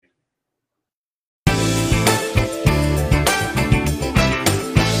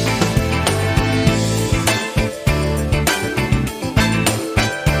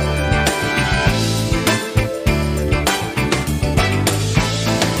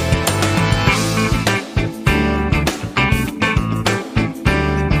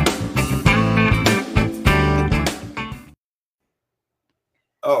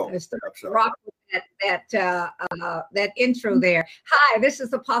Mr. Rock with that intro there. Hi, this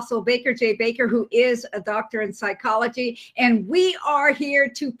is Apostle Baker J. Baker, who is a doctor in psychology, and we are here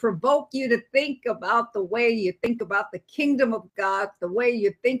to provoke you to think about the way you think about the kingdom of God, the way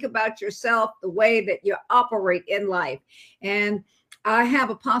you think about yourself, the way that you operate in life. And I have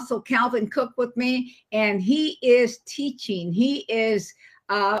Apostle Calvin Cook with me, and he is teaching. He is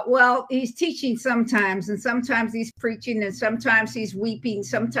well, he's teaching sometimes, and sometimes he's preaching, and sometimes he's weeping,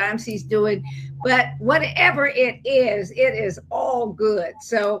 sometimes he's doing, but whatever it is all good.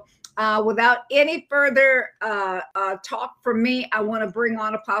 So without any further talk from me, I want to bring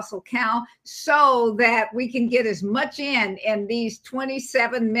on Apostle Cal so that we can get as much in these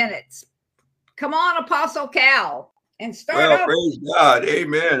 27 minutes. Come on, Apostle Cal, and start up. Praise God.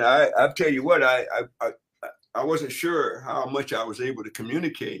 Amen. I tell you what, I wasn't sure how much I was able to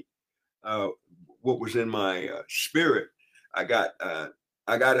communicate what was in my spirit. I got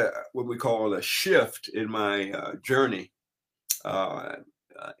what we call a shift in my journey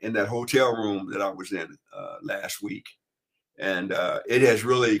in that hotel room that I was in last week, and it has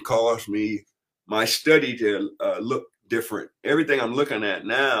really caused me my study to look different. Everything I'm looking at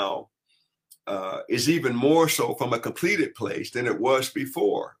now is even more so from a completed place than it was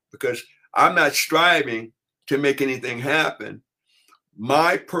before, because I'm not striving to make anything happen.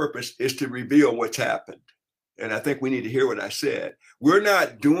 My purpose is to reveal what's happened. And I think we need to hear what I said. We're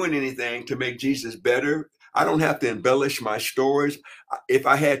not doing anything to make Jesus better. I don't have to embellish my stories. If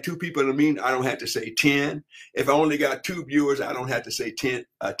I had 2 people to meet, I don't have to say 10. If I only got 2 viewers, I don't have to say 10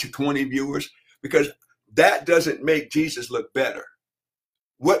 to 20 viewers, because that doesn't make Jesus look better.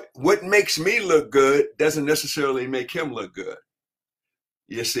 What makes me look good doesn't necessarily make him look good.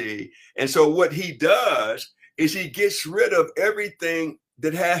 You see, and so what he does is he gets rid of everything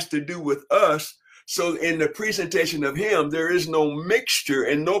that has to do with us. So in the presentation of him, there is no mixture,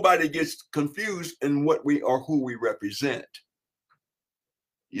 and nobody gets confused in what we are, who we represent.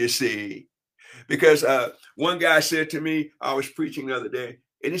 You see, because one guy said to me, I was preaching the other day,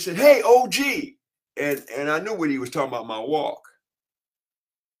 and he said, "Hey, OG," and I knew what he was talking about, my walk.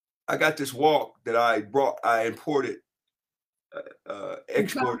 I got this walk that I imported.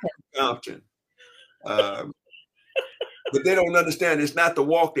 Exported from Compton. But they don't understand it's not the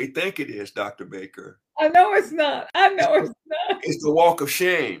walk they think it is, Dr. Baker. I know it's not. I know it's not. It's the walk of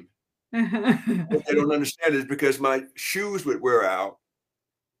shame. What they don't understand is because my shoes would wear out.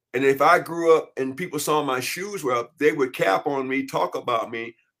 And if I grew up and people saw my shoes were up, they would cap on me, talk about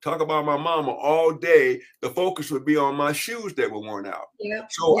my mama all day. The focus would be on my shoes that were worn out.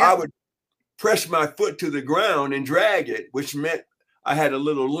 Yep. So I would press my foot to the ground and drag it, which meant I had a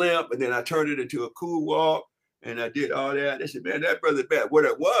little limp, and then I turned it into a cool walk, and I did all that. They said, "Man, that brother bad." What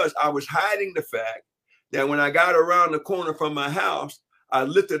it was, I was hiding the fact that when I got around the corner from my house, I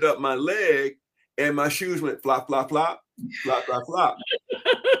lifted up my leg, and my shoes went flop, flop, flop, flop, flop, flop.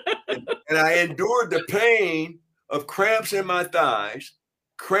 And I endured the pain of cramps in my thighs,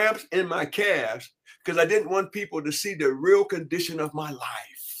 cramps in my calves, because I didn't want people to see the real condition of my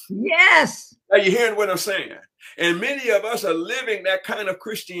life. Yes. Are you hearing what I'm saying? And many of us are living that kind of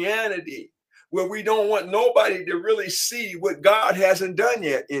Christianity where we don't want nobody to really see what God hasn't done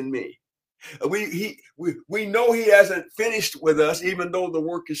yet in me. We know he hasn't finished with us, even though the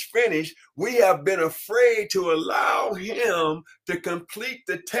work is finished. We have been afraid to allow him to complete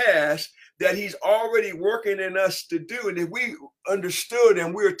the task that he's already working in us to do. And if we understood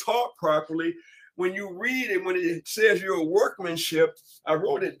and we're taught properly, when you read it, when it says your workmanship, I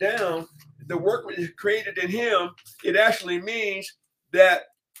wrote it down, the workman is created in him. It actually means that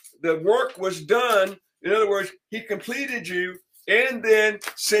the work was done. In other words, he completed you and then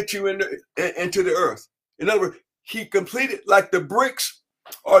sent you into the earth. In other words, he completed, like the bricks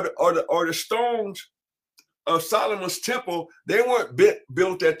or the stones of Solomon's temple. They weren't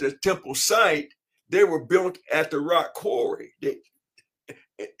built at the temple site. They were built at the rock quarry.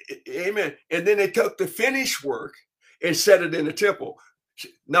 Amen. And then they took the finished work and set it in the temple.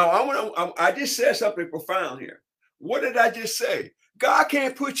 Now, I just said something profound here. What did I just say? God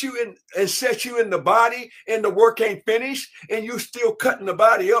can't put you in and set you in the body and the work ain't finished, and you're still cutting the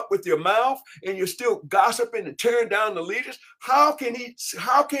body up with your mouth, and you're still gossiping and tearing down the leaders. How can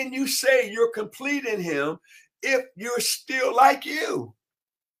you say you're complete in him if you're still like you?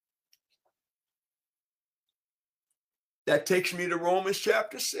 That takes me to Romans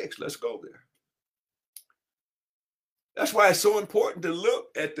chapter 6. Let's go there. That's why it's so important to look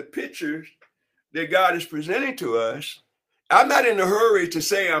at the pictures that God is presenting to us. I'm not in a hurry to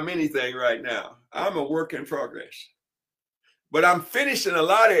say I'm anything right now. I'm a work in progress. But I'm finished in a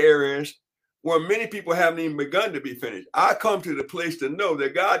lot of areas where many people haven't even begun to be finished. I come to the place to know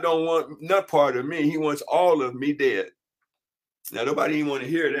that God don't want none part of me. He wants all of me dead. Now, nobody even want to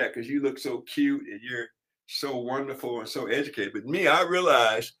hear that because you look so cute and you're so wonderful and so educated. But me, I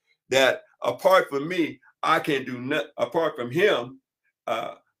realize that apart from me, I can't do nothing. Apart from him,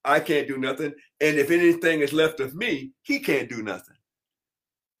 I can't do nothing. And if anything is left of me, he can't do nothing.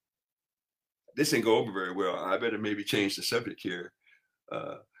 This didn't go over very well. I better maybe change the subject here.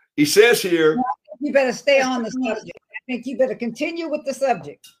 He says here, you better stay on the subject. I think you better continue with the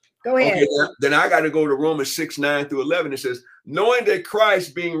subject. Go ahead. Okay, then I got to go to Romans 6, 9 through 11. It says, knowing that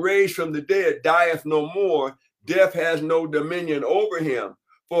Christ being raised from the dead dieth no more, death has no dominion over him.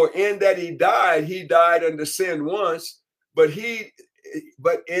 For in that he died unto sin once, but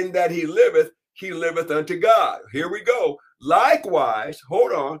in that he liveth unto God. Here we go. Likewise,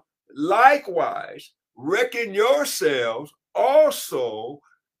 hold on. Likewise, reckon yourselves also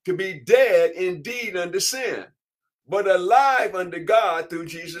to be dead indeed unto sin, but alive unto God through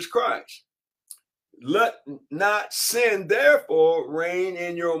Jesus Christ. Let not sin therefore reign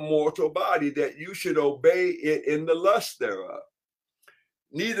in your mortal body, that you should obey it in the lust thereof.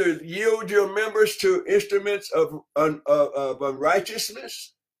 Neither yield your members to instruments of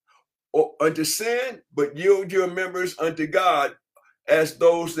unrighteousness or unto sin, but yield your members unto God as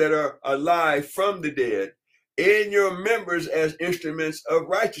those that are alive from the dead, in your members as instruments of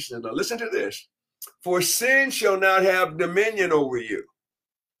righteousness. Now listen to this. For sin shall not have dominion over you.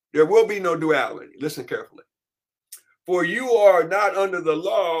 There will be no duality. Listen carefully. For you are not under the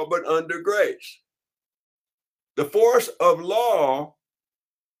law, but under grace. The force of law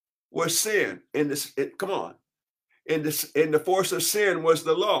was sin. Come on. And the force of sin was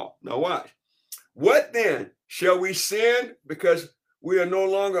the law. Now watch. What then? Shall we sin because we are no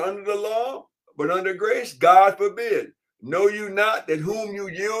longer under the law, but under grace? God forbid. Know you not that whom you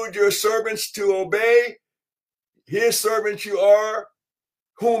yield your servants to obey, his servants you are,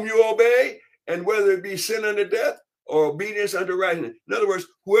 whom you obey, and whether it be sin unto death or obedience unto righteousness. In other words,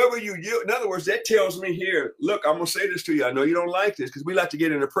 whoever you yield, in other words, that tells me here, look, I'm going to say this to you. I know you don't like this because we like to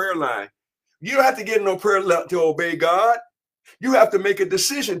get in a prayer line. You don't have to get in no prayer line to obey God. You have to make a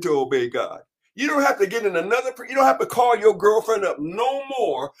decision to obey God. You don't have to get in you don't have to call your girlfriend up no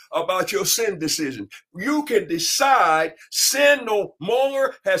more about your sin decision. You can decide sin no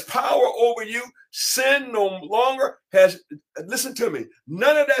longer has power over you. Sin no longer has, listen to me,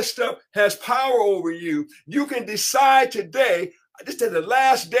 none of that stuff has power over you. You can decide today, this is the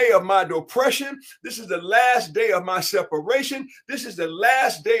last day of my depression. This is the last day of my separation. This is the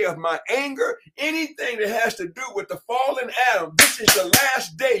last day of my anger. Anything that has to do with the fallen Adam, this is the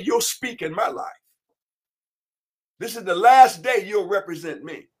last day you'll speak in my life. This is the last day you'll represent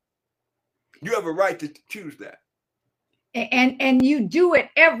me. You have a right to choose that. And you do it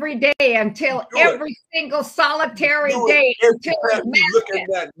every day until every single solitary day. Until you look in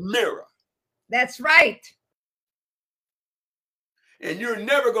that mirror. That's right. And you're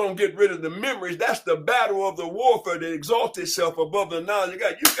never going to get rid of the memories. That's the battle of the warfare that exalts itself above the knowledge of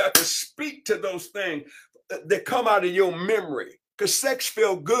God. You got to speak to those things that come out of your memory. Because sex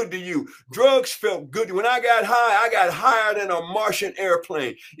felt good to you. Drugs felt good. When I got higher than a Martian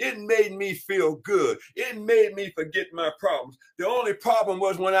airplane. It made me feel good. It made me forget my problems. The only problem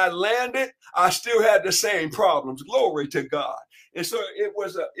was when I landed, I still had the same problems. Glory to God. And so it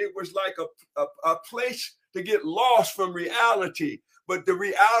was like a place to get lost from reality. But the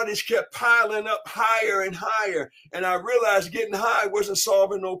realities kept piling up higher and higher. And I realized getting high wasn't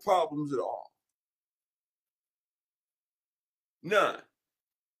solving no problems at all. None.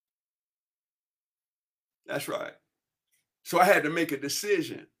 That's right. So I had to make a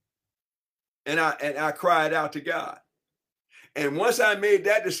decision. And I cried out to God. And once I made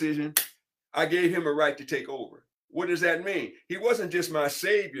that decision, I gave him a right to take over. What does that mean? He wasn't just my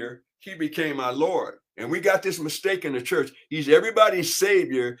Savior. He became my Lord. And we got this mistake in the church. He's everybody's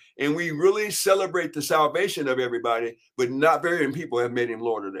Savior, and we really celebrate the salvation of everybody, but not very many people have made him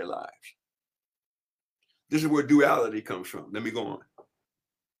Lord of their lives. This is where duality comes from. Let me go on.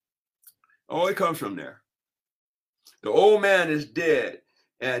 Oh, it comes from there. The old man is dead,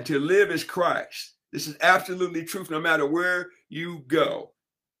 and to live is Christ. This is absolutely truth no matter where you go.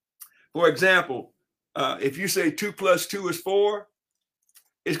 For example, if you say 2 + 2 is 4,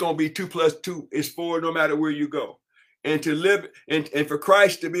 it's going to be 2 + 2 is 4 no matter where you go. And to live and for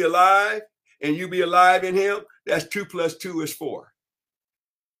Christ to be alive and you be alive in him, that's 2 + 2 is 4.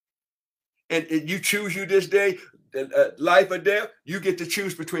 And you choose you this day, life or death, you get to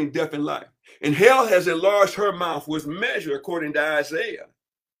choose between death and life. And hell has enlarged her mouth with measure, according to Isaiah.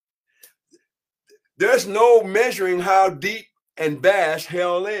 There's no measuring how deep and vast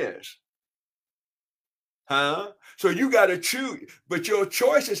hell is. Huh? So you got to choose, but your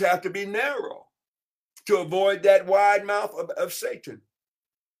choices have to be narrow to avoid that wide mouth of Satan.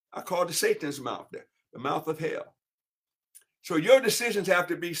 I call it Satan's mouth, the mouth of hell. So your decisions have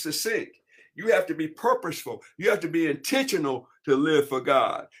to be succinct. You have to be purposeful. You have to be intentional to live for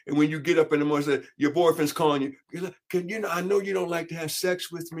God. And when you get up in the morning, your boyfriend's calling you, you're like, I know you don't like to have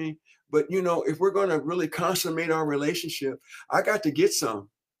sex with me, but if we're going to really consummate our relationship, I got to get some.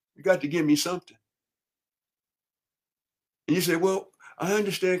 You got to give me something. And you say, well, I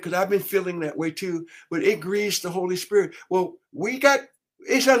understand because I've been feeling that way too, but it grieves the Holy Spirit. Well,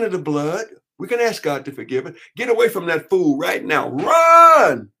 it's under the blood. We can ask God to forgive it. Get away from that fool right now.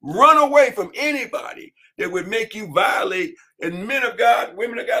 Run away from anybody that would make you violate. And men of God,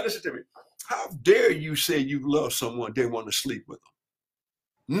 women of God, listen to me. How dare you say you love someone they want to sleep with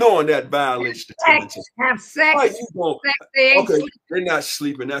them, knowing that violates the tendency. Have sex. Okay, they're not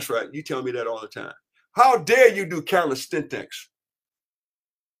sleeping. That's right. You tell me that all the time. How dare you do calisthenics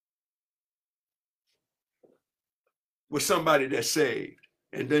with somebody that's saved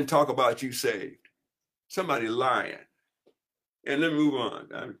and then talk about you saved? Somebody lying. And let me move on.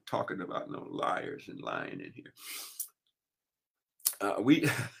 I'm talking about no liars and lying in here.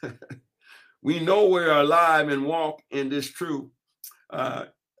 We know we're alive and walk in this truth.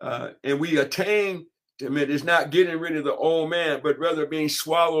 And we attain to it. It's not getting rid of the old man, but rather being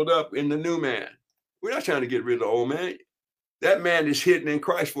swallowed up in the new man. We're not trying to get rid of the old man. That man is hidden in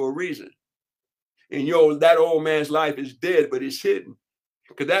Christ for a reason. And that old man's life is dead, but it's hidden.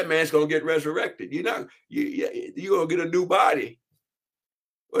 Because that man's going to get resurrected. You're going to get a new body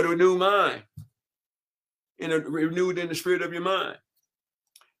or a new mind and renewed in the spirit of your mind.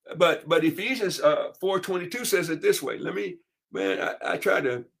 But Ephesians 4:22 says it this way.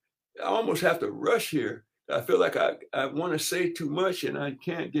 I almost have to rush here. I feel like I want to say too much and I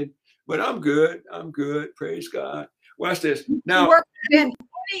can't get, but I'm good. Praise God. Watch this. Now,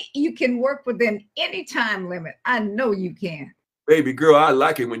 you can work within any time limit. I know you can. Baby girl, I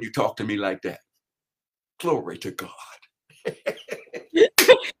like it when you talk to me like that. Glory to God.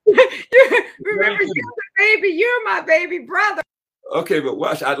 Remember, you're my baby brother. Okay, but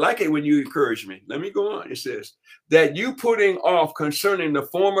watch. I like it when you encourage me. Let me go on. It says that you putting off concerning the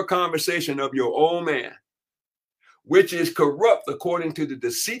former conversation of your old man, which is corrupt according to the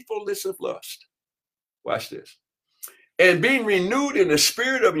deceitfulness of lust. Watch this. And being renewed in the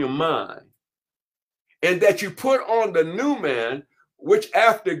spirit of your mind, and that you put on the new man, which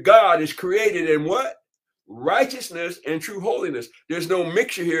after God is created in what? Righteousness and true holiness. There's no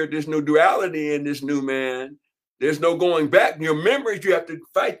mixture here. There's no duality in this new man. There's no going back. Your memories, you have to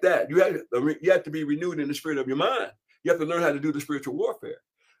fight that. You have to be renewed in the spirit of your mind. You have to learn how to do the spiritual warfare.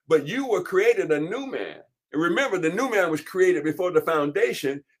 But you were created a new man. And remember, the new man was created before the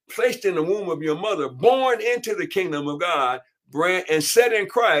foundation, placed in the womb of your mother, born into the kingdom of God, and set in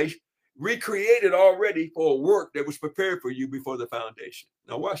Christ, recreated already for a work that was prepared for you before the foundation.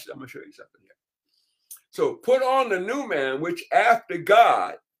 Now watch it. I'm going to show you something here. So put on the new man, which after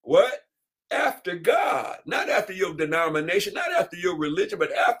God, what? After God, not after your denomination, not after your religion,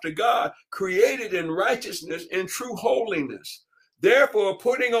 but after God, created in righteousness and true holiness. Therefore,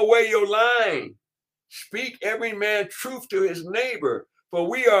 putting away your lying, speak every man truth to his neighbor, for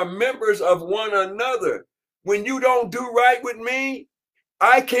we are members of one another. When you don't do right with me,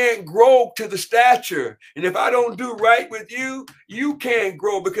 I can't grow to the stature. And if I don't do right with you, you can't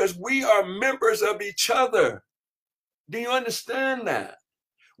grow because we are members of each other. Do you understand that?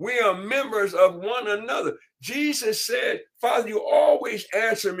 We are members of one another. Jesus said, Father, you always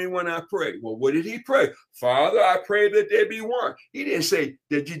answer me when I pray. Well, what did he pray? Father, I pray that there be one. He didn't say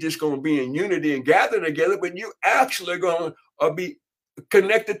that you're just going to be in unity and gather together, but you actually are going to be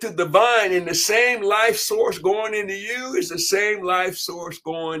connected to the vine, and the same life source going into you is the same life source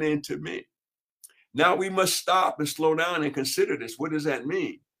going into me. Now we must stop and slow down and consider this. What does that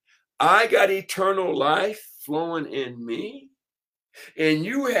mean? I got eternal life flowing in me, and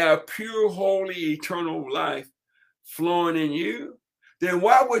you have pure, holy, eternal life flowing in you. Then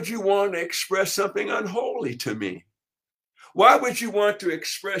why would you want to express something unholy to me? Why would you want to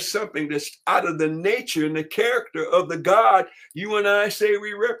express something that's out of the nature and the character of the God you and I say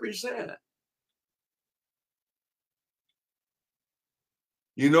we represent?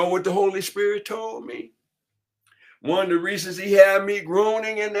 You know what the Holy Spirit told me? One of the reasons he had me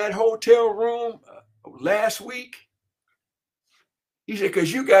groaning in that hotel room last week, he said,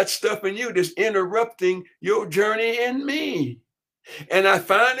 because you got stuff in you that's interrupting your journey in me. And I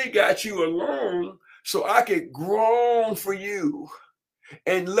finally got you alone so I could groan for you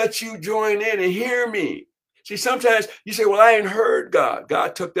and let you join in and hear me. See, sometimes you say, well, I ain't heard God.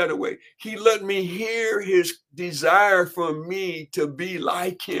 God took that away. He let me hear his desire for me to be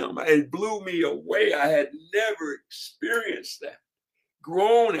like him. It blew me away. I had never experienced that.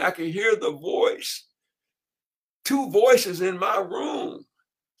 Groaning, I could hear the voice. 2 voices in my room.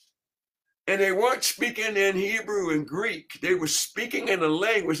 And they weren't speaking in Hebrew and Greek. They were speaking in a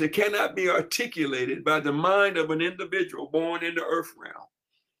language that cannot be articulated by the mind of an individual born in the earth realm.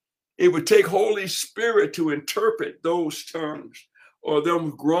 It would take Holy Spirit to interpret those terms or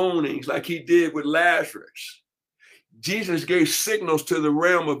them groanings like he did with Lazarus. Jesus gave signals to the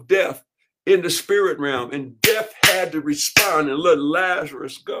realm of death in the spirit realm, and death had to respond and let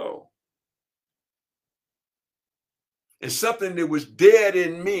Lazarus go. And something that was dead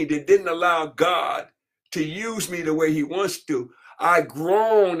in me that didn't allow God to use me the way he wants to, I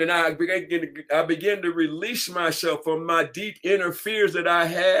groaned and I began to release myself from my deep inner fears that I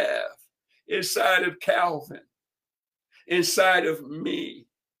have inside of Calvin, inside of me,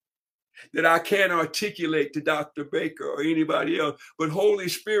 that I can't articulate to Dr. Baker or anybody else. But Holy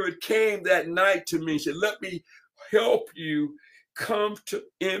Spirit came that night to me and said, let me help you come to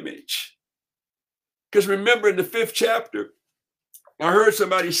image. Because remember in the 5th chapter, I heard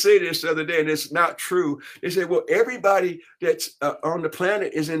somebody say this the other day, and it's not true. They said, well, everybody that's on the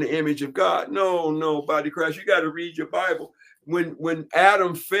planet is in the image of God. No, body of Christ, you got to read your Bible. When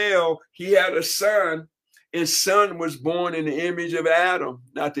Adam fell, he had a son, and son was born in the image of Adam,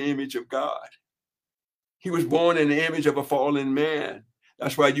 not the image of God. He was born in the image of a fallen man.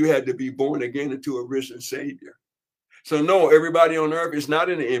 That's why you had to be born again into a risen Savior. So no, everybody on earth is not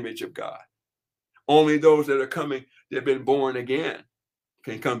in the image of God. Only those that are coming, they've been born again,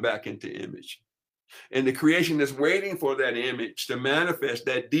 can come back into image. And the creation is waiting for that image to manifest.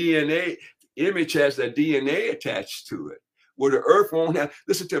 That DNA image has that DNA attached to it, where the earth won't have.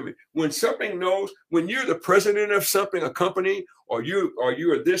 Listen to me. When something knows, when you're the president of something, a company, or you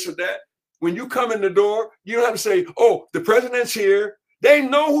are this or that, when you come in the door, you don't have to say, oh, the president's here. They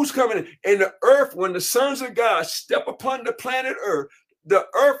know who's coming in. And the earth, when the sons of God step upon the planet earth, the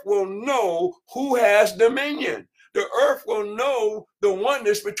earth will know who has dominion. The earth will know the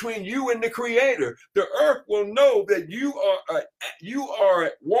oneness between you and the creator. The earth will know that you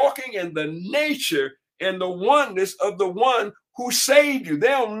are walking in the nature and the oneness of the one who saved you.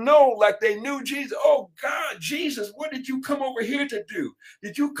 They'll know like they knew Jesus. Oh God, Jesus, what did you come over here to do?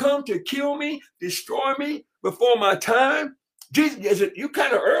 Did you come to kill me, destroy me before my time? Jesus, is it you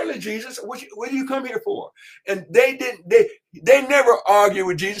kind of early, Jesus? What do you come here for? And they never argue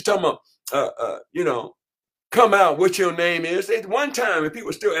with Jesus, talking about come out, what your name is. At one time, and people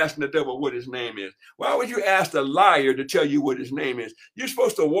were still asking the devil what his name is. Why would you ask a liar to tell you what his name is? You're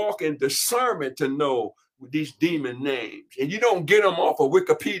supposed to walk in discernment to know these demon names. And you don't get them off of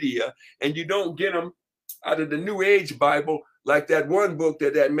Wikipedia, and you don't get them out of the New Age Bible, like that one book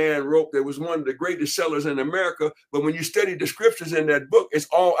that man wrote that was one of the greatest sellers in America. But when you study the scriptures in that book, it's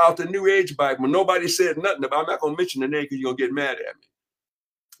all out the New Age Bible. Nobody said nothing about it. I'm not going to mention the name because you're going to get mad at me.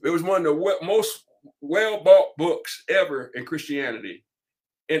 It was one of the most well-bought books ever in Christianity.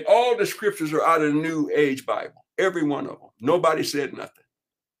 And all the scriptures are out of the New Age Bible. Every one of them. Nobody said nothing.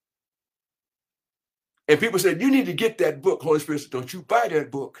 And people said, you need to get that book. Holy Spirit said, don't you buy that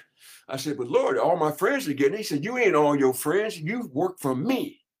book. I said, but Lord, all my friends are getting it. He said, you ain't all your friends. You work for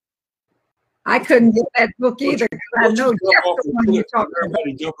me. I couldn't get that book either. I know everybody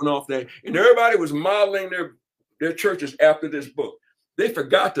jumping off that. And everybody was modeling their churches after this book. They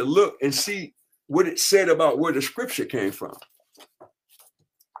forgot to look and see what it said about where the scripture came from.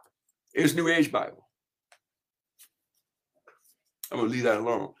 It's New Age Bible. I'm going to leave that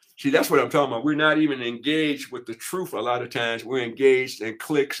alone. See, that's what I'm talking about. We're not even engaged with the truth a lot of times. We're engaged in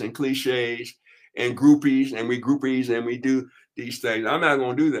cliques and cliches and groupies, and we do these things. I'm not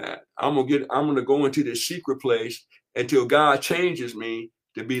going to do that. I'm going to go into this secret place until God changes me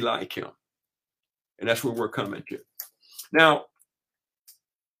to be like him. And that's where we're coming to. Now,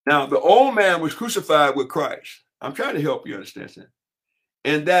 the old man was crucified with Christ. I'm trying to help you understand that.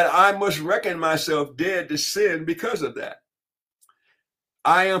 And that I must reckon myself dead to sin because of that.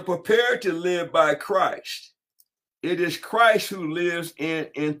 I am prepared to live by Christ. It is Christ who lives in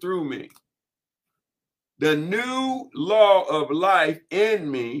and through me. The new law of life in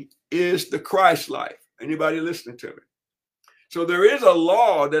me is the Christ life. Anybody listening to me? So there is a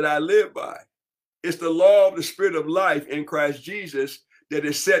law that I live by. It's the law of the Spirit of life in Christ Jesus that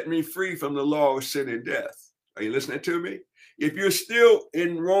has set me free from the law of sin and death. Are you listening to me? If you're still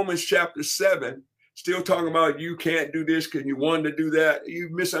in Romans chapter 7, still talking about you can't do this because you wanted to do that, you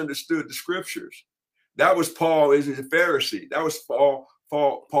misunderstood the scriptures. That was Paul as a Pharisee. That was Paul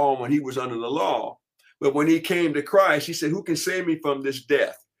when he was under the law. But when he came to Christ, he said, who can save me from this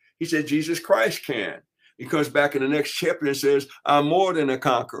death? He said, Jesus Christ can. He comes back in the next chapter and says, I'm more than a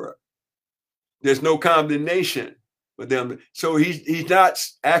conqueror. There's no condemnation for them. So he's not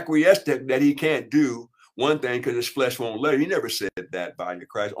acquiesced that he can't do one thing because his flesh won't let him. He never said that, body of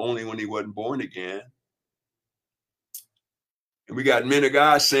Christ, only when he wasn't born again. And we got men of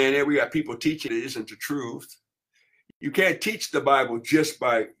God saying it. We got people teaching it isn't the truth. You can't teach the Bible just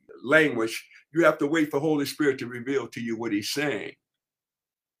by language. You have to wait for Holy Spirit to reveal to you what he's saying.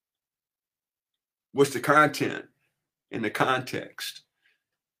 What's the content in the context?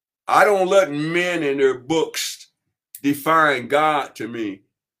 I don't let men in their books define God to me.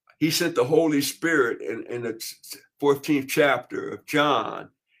 He sent the Holy Spirit in the 14th chapter of John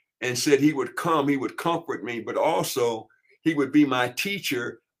and said he would come, he would comfort me, but also he would be my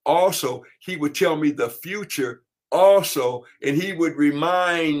teacher. Also, he would tell me the future also, and he would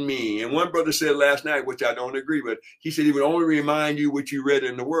remind me. And one brother said last night, which I don't agree with, he said he would only remind you what you read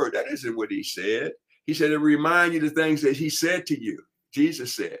in the word. That isn't what he said. He said, it'll remind you the things that he said to you.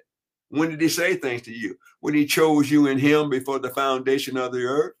 Jesus said. When did he say things to you? When he chose you in him before the foundation of the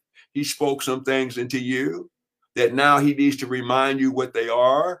earth, he spoke some things into you that now he needs to remind you what they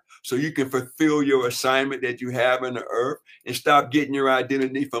are so you can fulfill your assignment that you have in the earth and stop getting your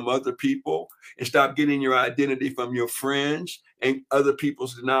identity from other people and stop getting your identity from your friends and other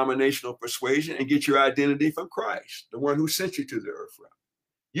people's denominational persuasion and get your identity from Christ, the one who sent you to the earth realm.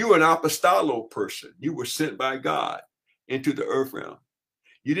 You were an apostolo person. You were sent by God into the earth realm.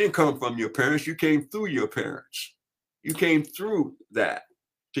 You didn't come from your parents. You came through your parents. You came through that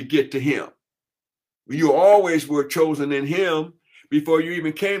to get to him. You always were chosen in him before you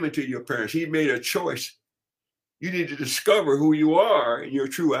even came into your parents. He made a choice. You need to discover who you are and your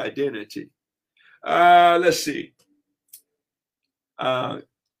true identity. Let's see. You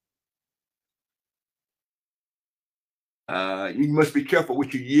must be careful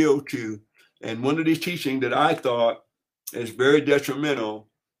what you yield to. And one of these teachings that I thought is very detrimental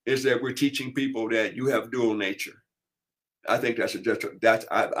is that we're teaching people that you have dual nature. I think that's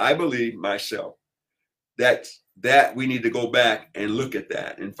I believe myself that we need to go back and look at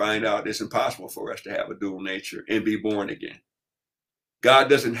that and find out it's impossible for us to have a dual nature and be born again. God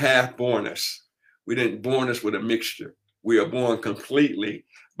doesn't half born us. We didn't born us with a mixture. We are born completely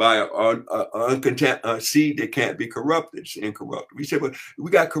by a seed that can't be corrupted. It's incorruptible. We say, but we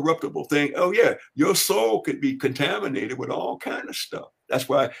got corruptible thing. Oh yeah, your soul could be contaminated with all kind of stuff. That's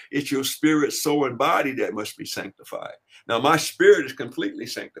why it's your spirit, soul, and body that must be sanctified. Now my spirit is completely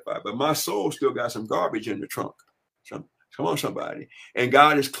sanctified, but my soul still got some garbage in the trunk. So, come on, somebody. And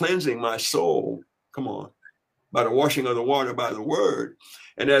God is cleansing my soul. Come on. By the washing of the water by the word.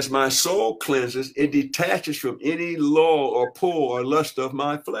 And as my soul cleanses, it detaches from any law or pull or lust of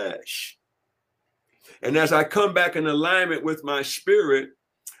my flesh. And as I come back in alignment with my spirit,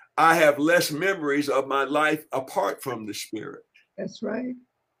 I have less memories of my life apart from the spirit. That's right.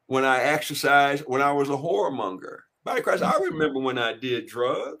 When I exercised, when I was a whoremonger. By Christ, I remember when I did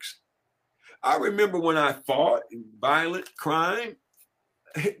drugs. I remember when I fought violent crime.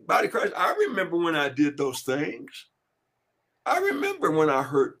 Body Christ, I remember when I did those things. I remember when I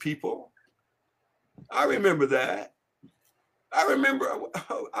hurt people. I remember that. I remember.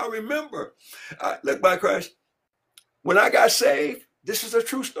 Look, by Christ, when I got saved, this is a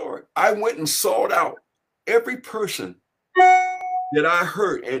true story. I went and sought out every person that I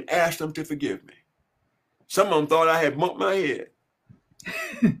hurt and asked them to forgive me. Some of them thought I had bumped my head.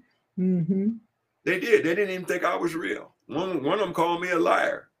 Mm-hmm. They did. They didn't even think I was real. One of them called me a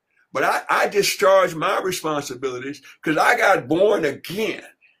liar. But I discharged my responsibilities because I got born again.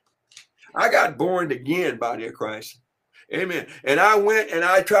 I got born again, body of Christ. Amen. And I went and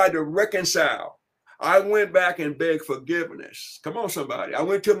I tried to reconcile. I went back and begged forgiveness. Come on, somebody. I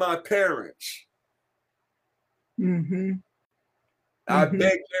went to my parents. Mm-hmm. I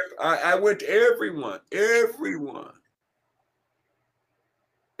begged. I went to everyone.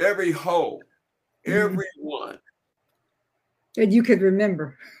 Every hoe. Everyone. And you could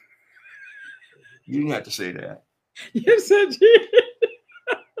remember. You didn't have to say that. Yes, I did.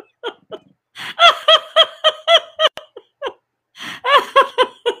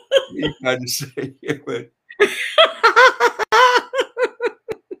 You had to say it, but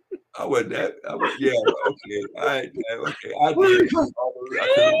I wasn't that. Yeah, okay. I did.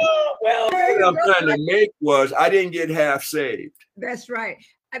 Well, what I'm trying to make was I didn't get half saved. That's right.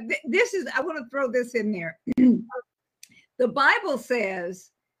 This is, I want to throw this in there. The Bible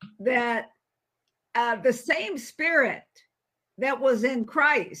says that the same spirit that was in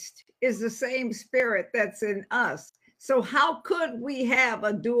Christ is the same spirit that's in us. So how could we have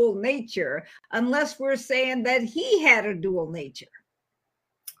a dual nature unless we're saying that he had a dual nature?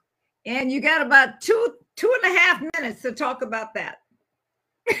 And you got about two and a half minutes to talk about that.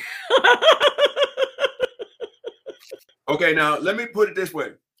 Okay, now let me put it this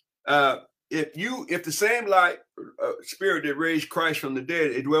way. If the same light spirit that raised Christ from the dead,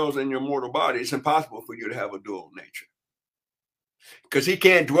 it dwells in your mortal body, it's impossible for you to have a dual nature. Because he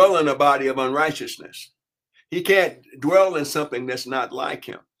can't dwell in a body of unrighteousness. He can't dwell in something that's not like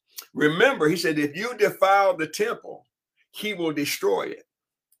him. Remember, he said, if you defile the temple, he will destroy it.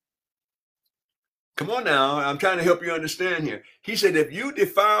 Come on now, I'm trying to help you understand here. He said, if you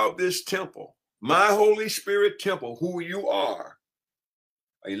defile this temple, my Holy Spirit temple, who you are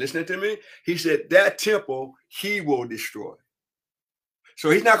you listening to me? He said, that temple, he will destroy. So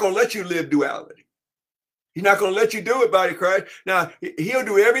he's not going to let you live duality. He's not going to let you do it, body of Christ. Now, he'll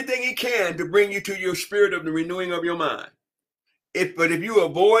do everything he can to bring you to your spirit of the renewing of your mind. But if you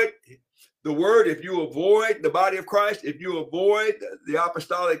avoid the word, if you avoid the body of Christ, if you avoid the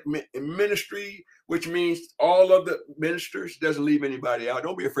apostolic ministry, which means all of the ministers, doesn't leave anybody out.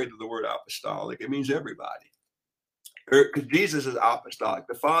 Don't be afraid of the word apostolic. It means everybody. Because Jesus is apostolic.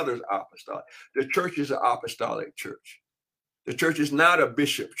 The Father is apostolic. The church is an apostolic church. The church is not a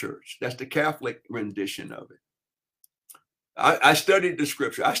bishop church. That's the Catholic rendition of it. I studied the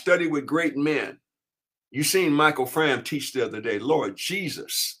scripture. I studied with great men. You seen Michael Fram teach the other day, Lord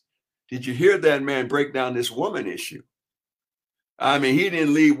Jesus. Did you hear that man break down this woman issue? I mean, he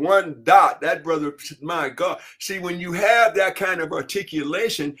didn't leave one dot. That brother, my God. See, when you have that kind of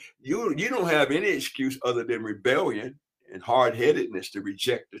articulation, you don't have any excuse other than rebellion and hard-headedness to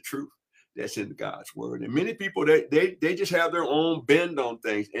reject the truth that's in God's word. And many people, they just have their own bend on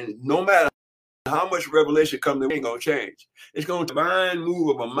things. And no matter how much revelation comes, they ain't going to change. It's going to be a divine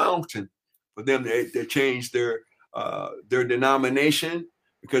move of a mountain for them to change their denomination,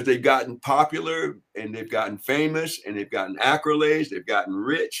 because they've gotten popular and they've gotten famous and they've gotten accolades, they've gotten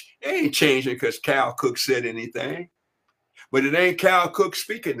rich. They ain't changing because Cal Cook said anything. But it ain't Cal Cook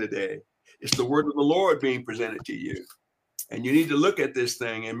speaking today. It's the word of the Lord being presented to you. And you need to look at this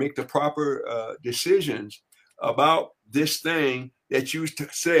thing and make the proper decisions about this thing that you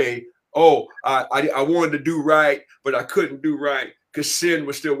say, oh, I wanted to do right, but I couldn't do right because sin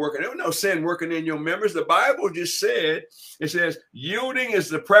was still working. There was no sin working in your members. The Bible just said, it says, yielding is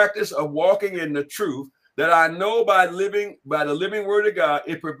the practice of walking in the truth that I know by the living word of God.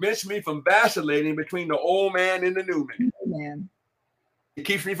 It prevents me from vacillating between the old man and the new man. Amen. It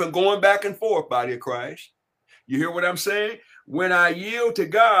keeps me from going back and forth, body of Christ. You hear what I'm saying? When I yield to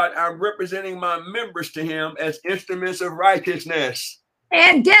God, I'm representing my members to him as instruments of righteousness.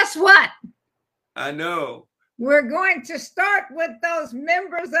 And guess what? I know. We're going to start with those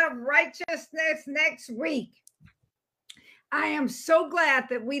members of righteousness next week. I am so glad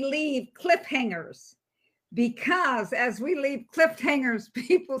that we leave cliffhangers, because as we leave cliffhangers,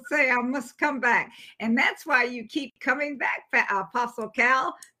 people say, I must come back. And that's why you keep coming back, Apostle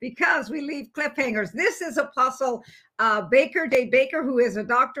Cal, because we leave cliffhangers. This is Apostle Baker J. Baker, who is a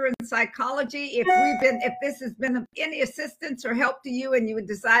doctor in psychology. If this has been of any assistance or help to you and you would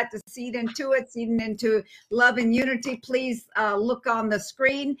decide to seed into love and unity, please look on the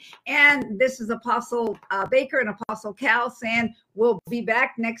screen. And this is Apostle Baker and Apostle Cal saying we'll be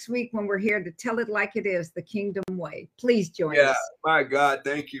back next week when we're here to tell it like it is, the kingdom way. Please join us. My God,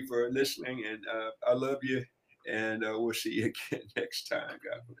 thank you for listening. And I love you. And we'll see you again next time.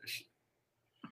 God bless you.